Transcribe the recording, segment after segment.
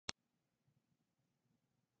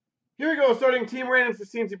Here we go, starting team randoms for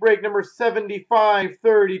C&C break number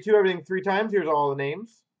 7532. Everything 3 times. Here's all the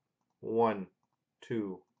names. 1,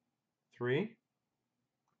 2, 3.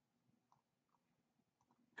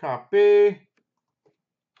 Copy.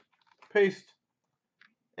 Paste.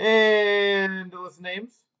 And the list of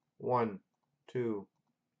names. 1, 2,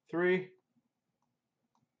 3.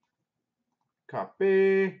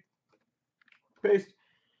 Copy. Paste.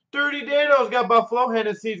 Dirty Dano's got Buffalo.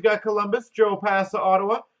 Hennessy's got Columbus. Joe Passa,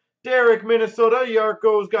 Ottawa. Derek, Minnesota.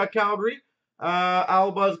 Yarko's got Calgary.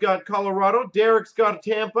 Alba's got Colorado. Derek's got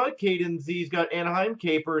Tampa. Caden Z's got Anaheim.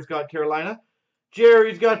 Caper's got Carolina.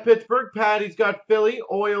 Jerry's got Pittsburgh. Patty's got Philly.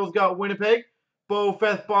 Oil's got Winnipeg. Bo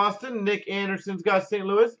Feth, Boston. Nick Anderson's got St.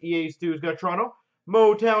 Louis. EA Stu's got Toronto.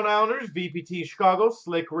 Motown Islanders. VPT Chicago.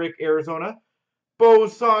 Slick Rick, Arizona. Bo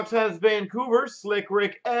Sox has Vancouver. Slick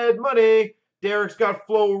Rick, Edmonton. Derek's got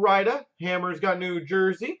Florida. Hammer's got New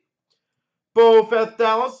Jersey. Bo Feth,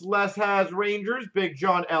 Dallas. Les has Rangers. Big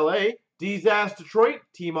John, LA. D's ass Detroit.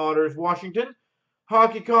 Team Otters, Washington.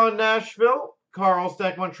 HockeyCon, Nashville. Carl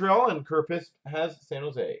Stack, Montreal. And Kerpis has San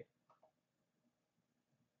Jose.